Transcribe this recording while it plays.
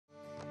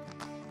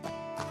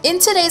In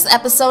today's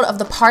episode of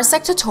the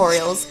Parsec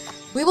Tutorials,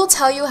 we will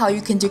tell you how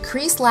you can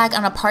decrease lag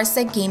on a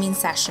Parsec gaming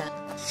session.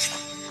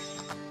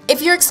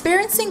 If you're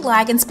experiencing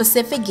lag in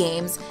specific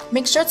games,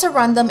 make sure to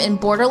run them in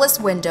borderless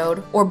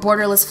windowed or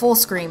borderless full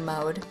screen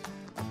mode.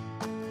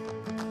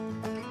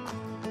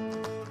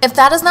 If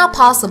that is not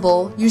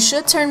possible, you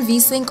should turn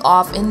VSync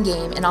off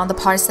in-game and on the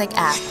Parsec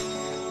app.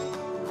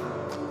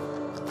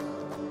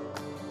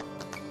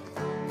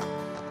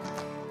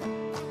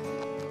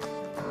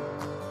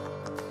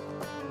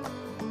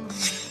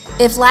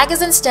 If lag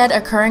is instead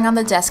occurring on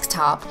the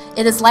desktop,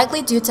 it is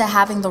likely due to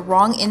having the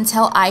wrong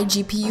Intel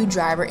iGPU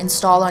driver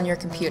installed on your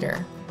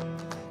computer.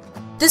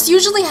 This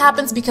usually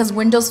happens because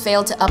Windows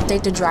failed to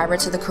update the driver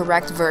to the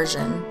correct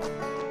version.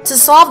 To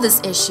solve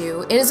this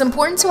issue, it is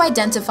important to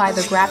identify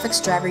the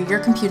graphics driver your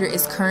computer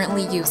is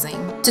currently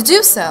using. To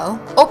do so,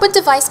 open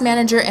Device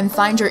Manager and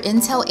find your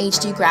Intel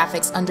HD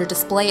graphics under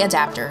Display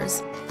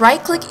Adapters.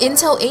 Right-click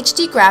Intel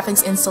HD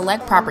graphics and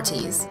select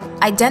Properties.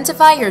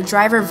 Identify your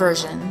driver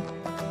version.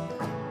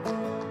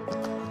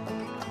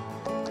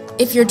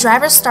 If your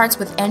driver starts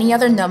with any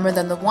other number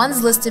than the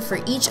ones listed for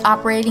each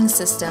operating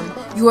system,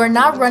 you are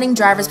not running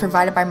drivers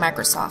provided by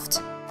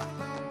Microsoft.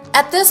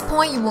 At this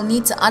point, you will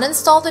need to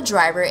uninstall the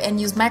driver and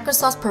use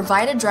Microsoft's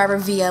provided driver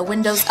via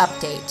Windows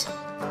Update.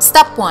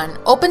 Step 1.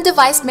 Open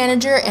Device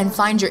Manager and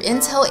find your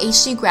Intel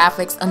HD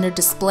graphics under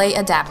Display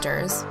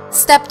Adapters.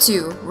 Step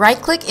 2.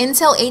 Right-click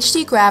Intel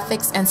HD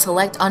graphics and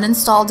select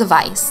Uninstall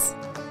Device.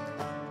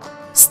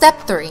 Step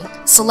 3.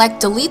 Select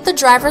Delete the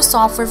driver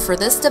software for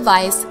this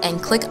device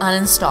and click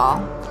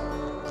Uninstall.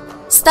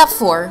 Step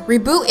 4.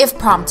 Reboot if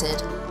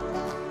prompted.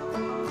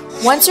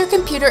 Once your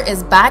computer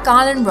is back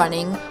on and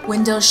running,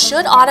 Windows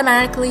should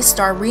automatically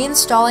start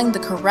reinstalling the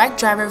correct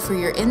driver for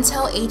your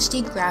Intel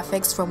HD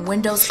graphics from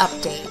Windows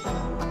Update.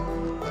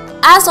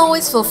 As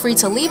always, feel free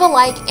to leave a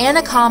like and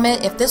a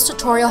comment if this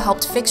tutorial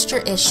helped fix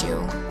your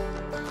issue.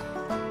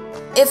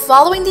 If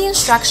following the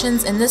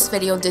instructions in this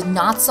video did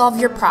not solve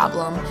your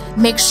problem,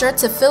 make sure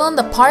to fill in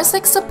the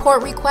Parsec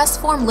support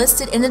request form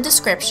listed in the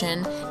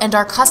description, and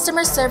our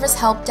customer service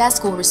help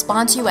desk will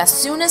respond to you as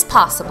soon as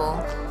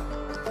possible.